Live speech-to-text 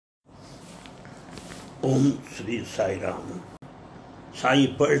Om Sri Sai Ram. Sai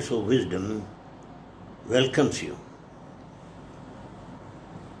Pearls of Wisdom welcomes you.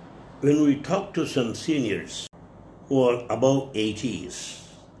 When we talk to some seniors who are above 80s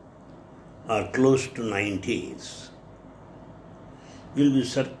or close to 90s, you'll be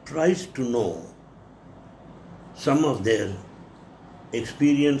surprised to know some of their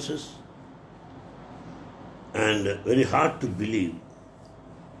experiences and very hard to believe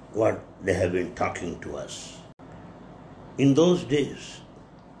what they have been talking to us. In those days,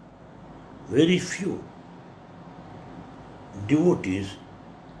 very few devotees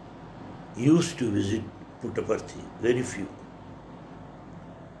used to visit Puttaparthi, very few.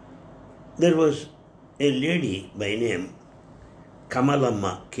 There was a lady by name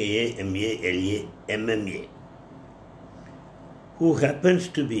Kamalamma, K-A-M-A-L-A-M-M-A, who happens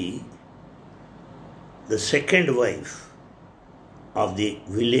to be the second wife of the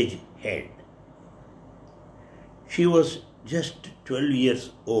village head. She was just 12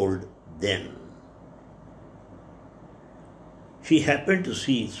 years old then. She happened to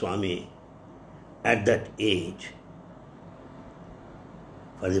see Swami at that age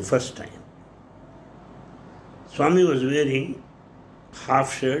for the first time. Swami was wearing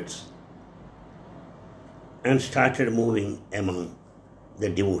half shirts and started moving among the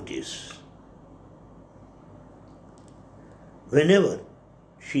devotees. Whenever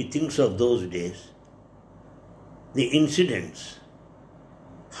she thinks of those days, the incidents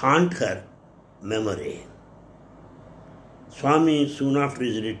haunt her memory. Swami, soon after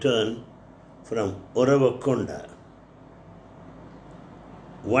his return from Oravakonda,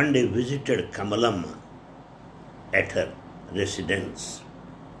 one day visited Kamalamma at her residence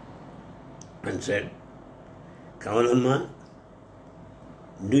and said, "Kamalamma,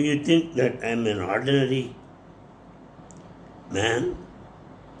 do you think that I am an ordinary man?"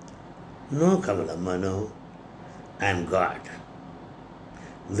 "No, Kamalamma, no. I am God.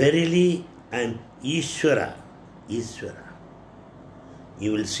 Verily, I am Ishvara. Ishvara.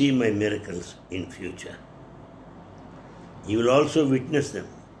 You will see my miracles in future. You will also witness them.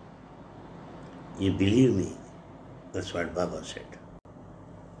 You believe me." That's what Baba said.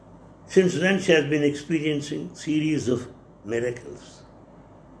 Since then, she has been experiencing series of miracles.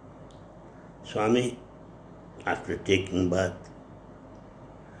 Swami, after taking bath,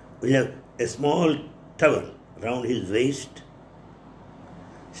 will have a small towel round his waist,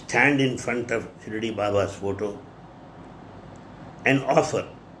 stand in front of Shirdi Baba's photo and offer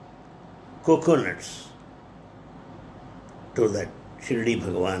coconuts to that Shirdi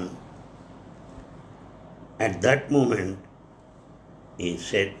Bhagavan. At that moment, he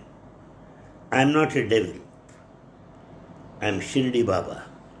said, "I am not a devil. I am Shirdi Baba.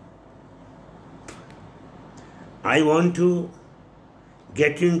 I want to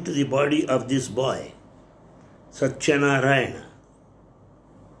get into the body of this boy, Satyanarayana.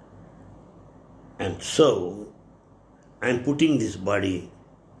 And so, I am putting this body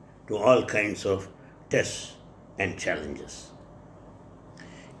to all kinds of tests and challenges."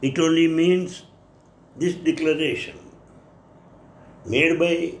 It only means this declaration made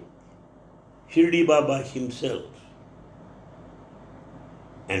by Shirdi Baba himself,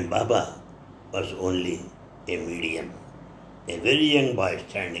 and Baba was only a medium, a very young boy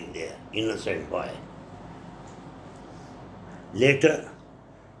standing there, innocent boy. Later,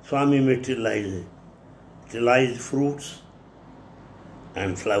 Swami materialized fruits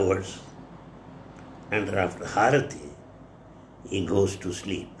and flowers, and after Harati, he goes to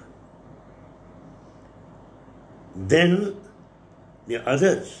sleep. Then the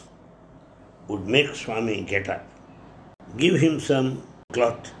others would make Swami get up, give him some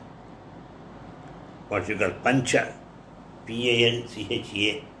cloth, what you call pancha,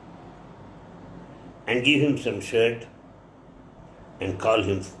 P-A-N-C-H-A, and give him some shirt and call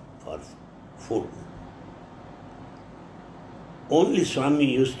him for food. Only Swami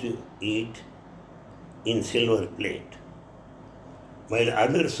used to eat in silver plate, while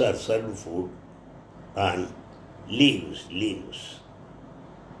others are served food on leaves.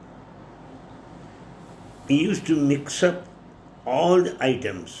 He used to mix up all the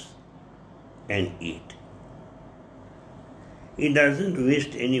items and eat. He doesn't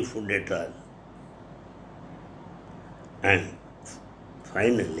waste any food at all. And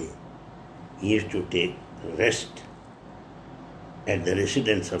finally, he used to take rest at the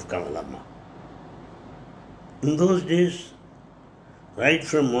residence of Kamalamma. In those days, right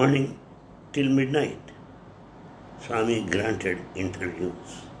from morning till midnight, Swami granted interviews,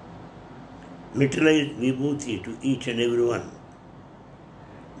 materialized vibhuti to each and every one.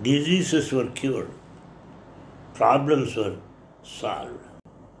 Diseases were cured, problems were solved.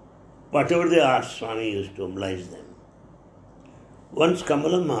 Whatever they asked, Swami used to oblige them. Once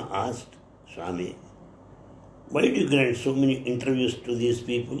Kamalamma asked Swami, why do you grant so many interviews to these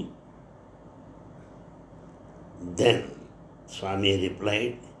people? Then Swami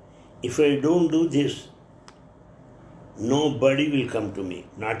replied, if I don't do this, nobody will come to me,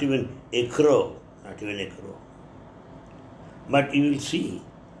 not even a crow, not even a crow. But you will see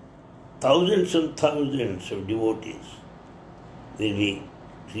thousands and thousands of devotees will be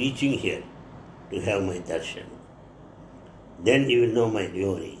reaching here to have my darshan. Then you will know my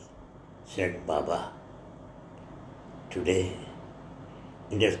glory, said Baba. Today,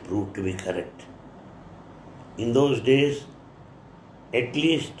 it has proved to be correct. In those days, at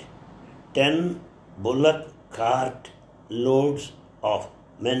least 10 bullock cart loads of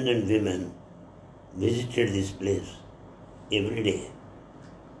men and women visited this place every day.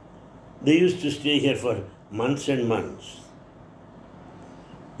 They used to stay here for months and months.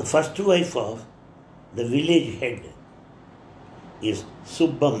 The first wife of the village head is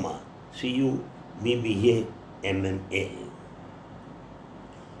Subbamma, Cubamma.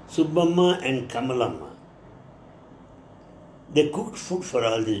 Subbamma and Kamalamma. They cooked food for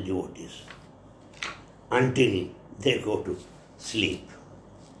all these devotees until they go to sleep.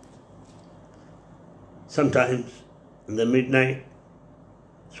 Sometimes in the midnight,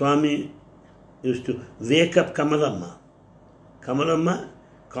 Swami used to wake up Kamalamma. Kamalamma,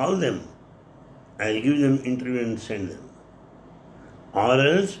 call them. I'll give them interview and send them. Or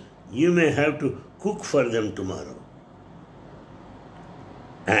else you may have to cook for them tomorrow.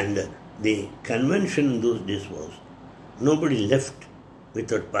 And the convention in those days was nobody left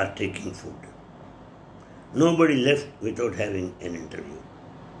without partaking food. Nobody left without having an interview.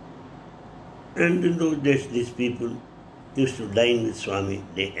 And in those days, these people used to dine with Swami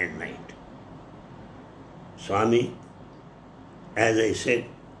day and night. Swami, as I said,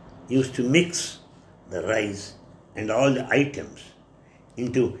 used to mix the rice and all the items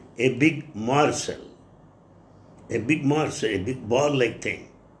into a big morsel, a big ball-like thing,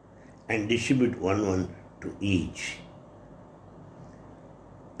 and distribute one to each.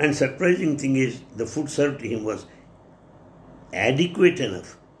 And surprising thing is, the food served to him was adequate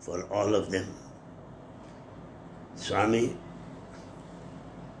enough for all of them. Swami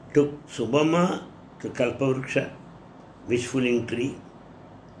took Subbamma to Kalpavruksha, wishfulling tree,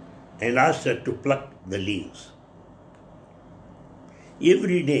 and asked her to pluck the leaves.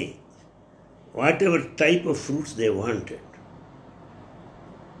 Every day, whatever type of fruits they wanted,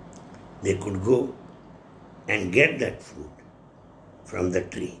 they could go and get that fruit from the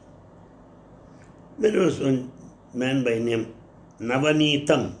tree. There was one man by name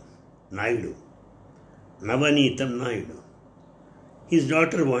Navanitam Naidu. His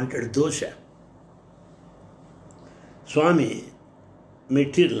daughter wanted dosha. Swami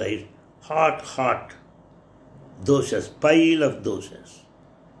materialized hot doshas, pile of doshas.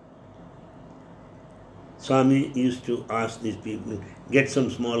 Swami used to ask these people, get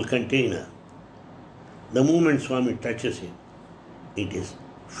some small container. The moment Swami touches it, it is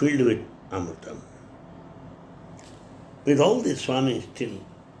filled with amritam. With all this, Swami still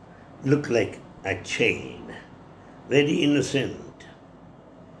looked like a child, very innocent.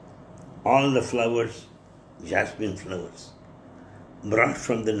 All the flowers, jasmine flowers, brought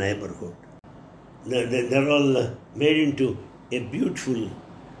from the neighborhood. They're all made into a beautiful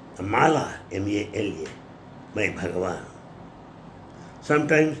mala, M-A-L-A, by Bhagavan.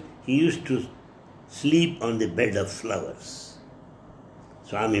 Sometimes he used to sleep on the bed of flowers.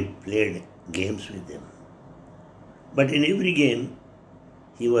 Swami played games with them. But in every game,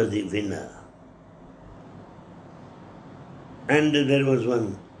 he was the winner. And there was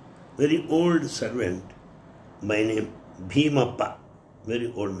one very old servant by name Bhimappa,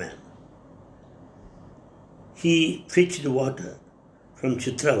 very old man. He fetched water from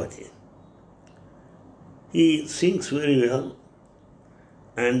Chitravati. He sings very well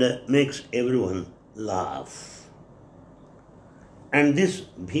and makes everyone laugh. And this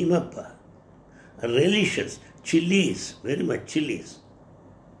Bhimappa relishes chilies, very much chilies.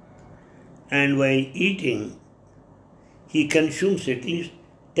 And while eating, he consumes at least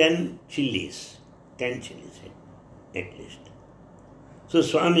 10 chilies at least. So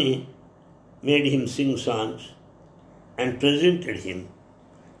Swami made him sing songs and presented him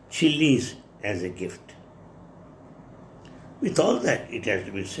chilies as a gift. With all that, it has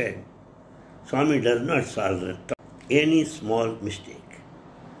to be said, Swami does not tolerate any small mistake.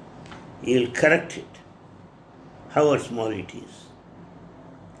 He will correct it, however small it is.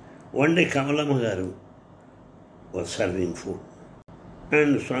 One day Kamalamma Garu was serving food,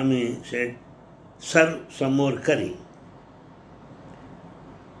 and Swami said, serve some more curry.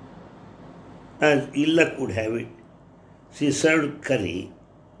 As ill luck would have it, she served curry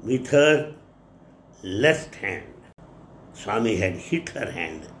with her left hand. Swami had hit her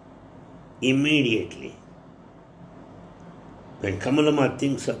hand immediately. When Kamalama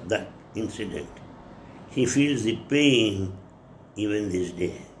thinks of that incident, he feels the pain even this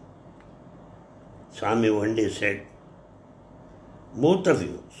day. Swami one day said, both of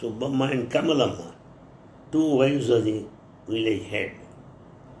you, Subbamma and Kamalama, two wives of the village head,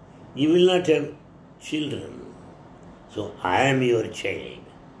 you will not have children, so I am your child.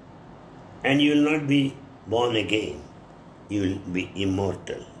 And you will not be born again, you will be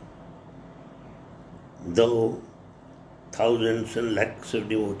immortal. Though thousands and lakhs of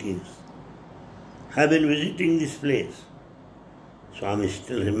devotees have been visiting this place, Swami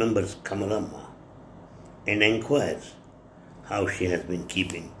still remembers Kamalama and inquires how she has been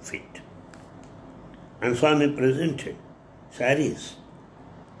keeping fit. And Swami presented saris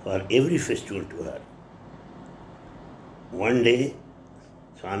for every festival to her. One day,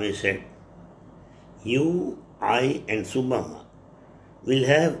 Swami said, you, I and Subbamma will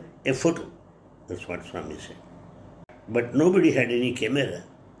have a photo. That's what Swami said. But nobody had any camera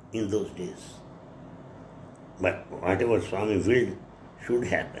in those days. But whatever Swami willed should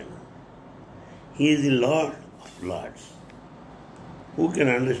happen. He is the Lord of Lords. Who can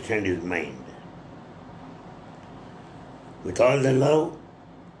understand his mind? With all the love,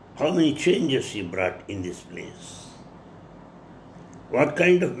 how many changes he brought in this place? What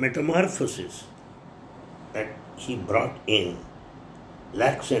kind of metamorphosis that he brought in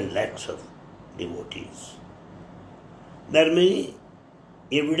lakhs and lakhs of devotees. There are many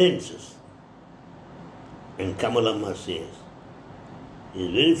evidences. And Kamalama says, he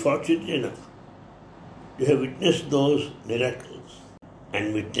is very fortunate enough to have witnessed those miracles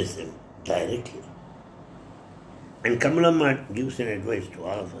and witnessed them directly. And Kamalama gives an advice to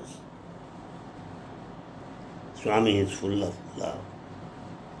all of us. Swami is full of love.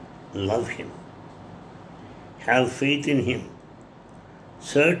 Love him. Have faith in him.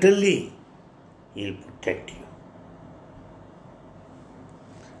 Certainly, he will protect you.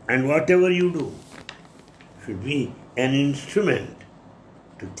 And whatever you do should be an instrument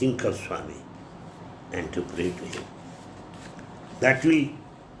to think of Swami and to pray to him. That will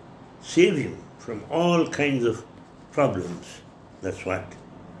save you from all kinds of problems. That's what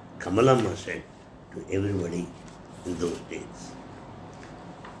Kamalama said to everybody in those days.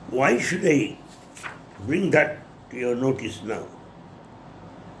 Why should I bring that to your notice now?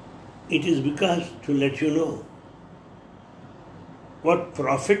 It is because to let you know what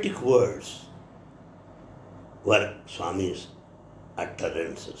prophetic words were Swami's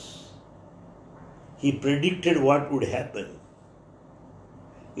utterances. He predicted what would happen.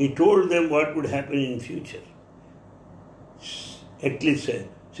 He told them what would happen in future, at least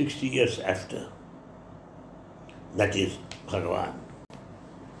 60 years after. That is Bhagavan.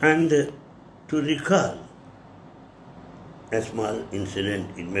 And to recall a small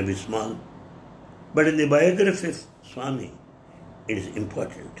incident, it may be small, but in the biography of Swami, it is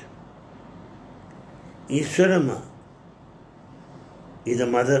important. Ishwarama is the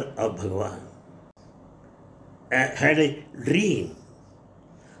mother of Bhagavan. Had a dream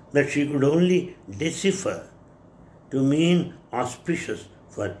that she could only decipher to mean auspicious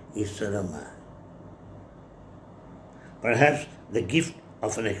for Ishwarama. Perhaps the gift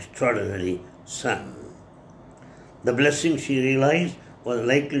of an extraordinary son. The blessing she realized was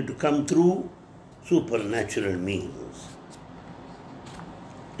likely to come through supernatural means.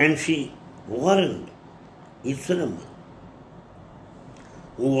 And she warned Ishwarama,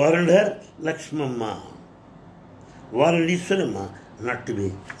 who warned her, Lakshmamma, warned Ishwarama not to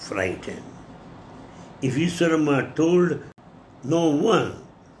be frightened. If Ishwarama told, no one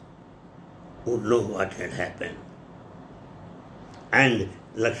would know what had happened. And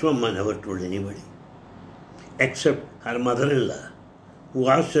Lakshmamma never told anybody, except her mother-in-law, who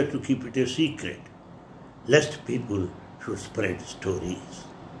asked her to keep it a secret, lest people should spread stories.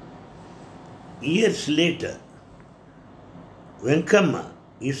 Years later, Venkamma,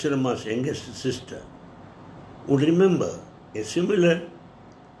 Ishwarama's youngest sister, would remember a similar,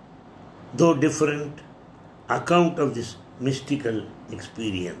 though different, account of this mystical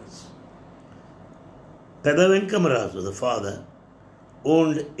experience. Pada Venkamarasu, the father,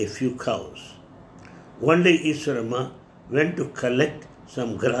 owned a few cows. One day Ishwarama went to collect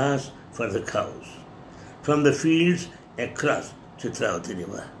some grass for the cows from the fields across Chitravati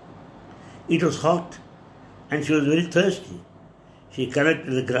river. It was hot and she was very thirsty. She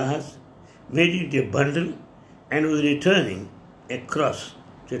collected the grass, made it a bundle, and was returning across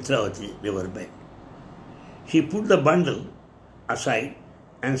Chitravati riverbed. She put the bundle aside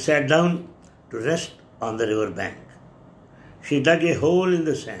and sat down to rest on the river bank. She dug a hole in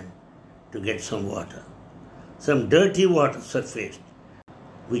the sand to get some water. Some dirty water surfaced,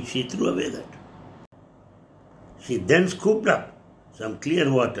 which she threw away that. She then scooped up some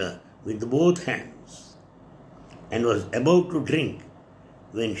clear water with both hands and was about to drink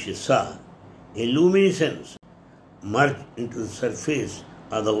when she saw a luminescence merge into the surface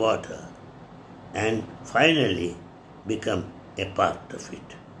of the water and finally become a part of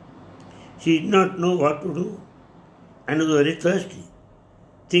it. She did not know what to do and was very thirsty.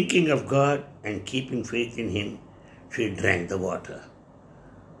 Thinking of God and keeping faith in Him, she drank the water.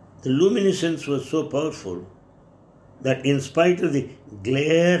 The luminescence was so powerful that in spite of the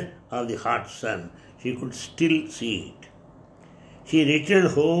glare of the hot sun, she could still see it. She returned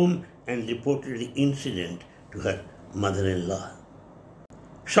home and reported the incident to her mother-in-law.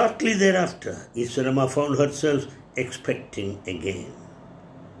 Shortly thereafter, Ishwarama found herself expecting again.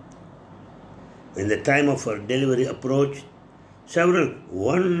 When the time of her delivery approached, several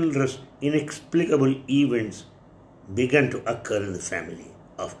wondrous, inexplicable events began to occur in the family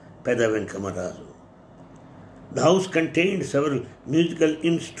of Peda Venkamarazu. The house contained several musical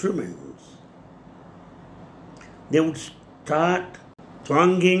instruments. They would start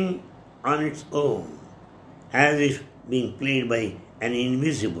twanging on its own, as if being played by an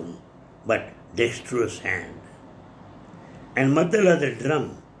invisible but dexterous hand. And Madala, the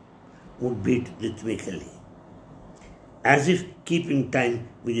drum, would beat rhythmically, as if keeping time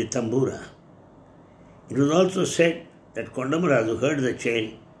with the tambura. It was also said that Kondamarazu heard the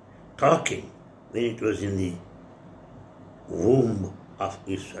child talking when it was in the womb of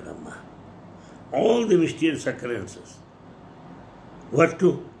Ishwarama. All the mysterious occurrences were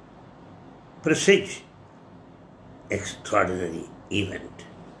to presage extraordinary event.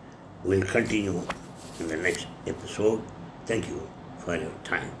 We'll continue in the next episode. Thank you for your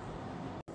time.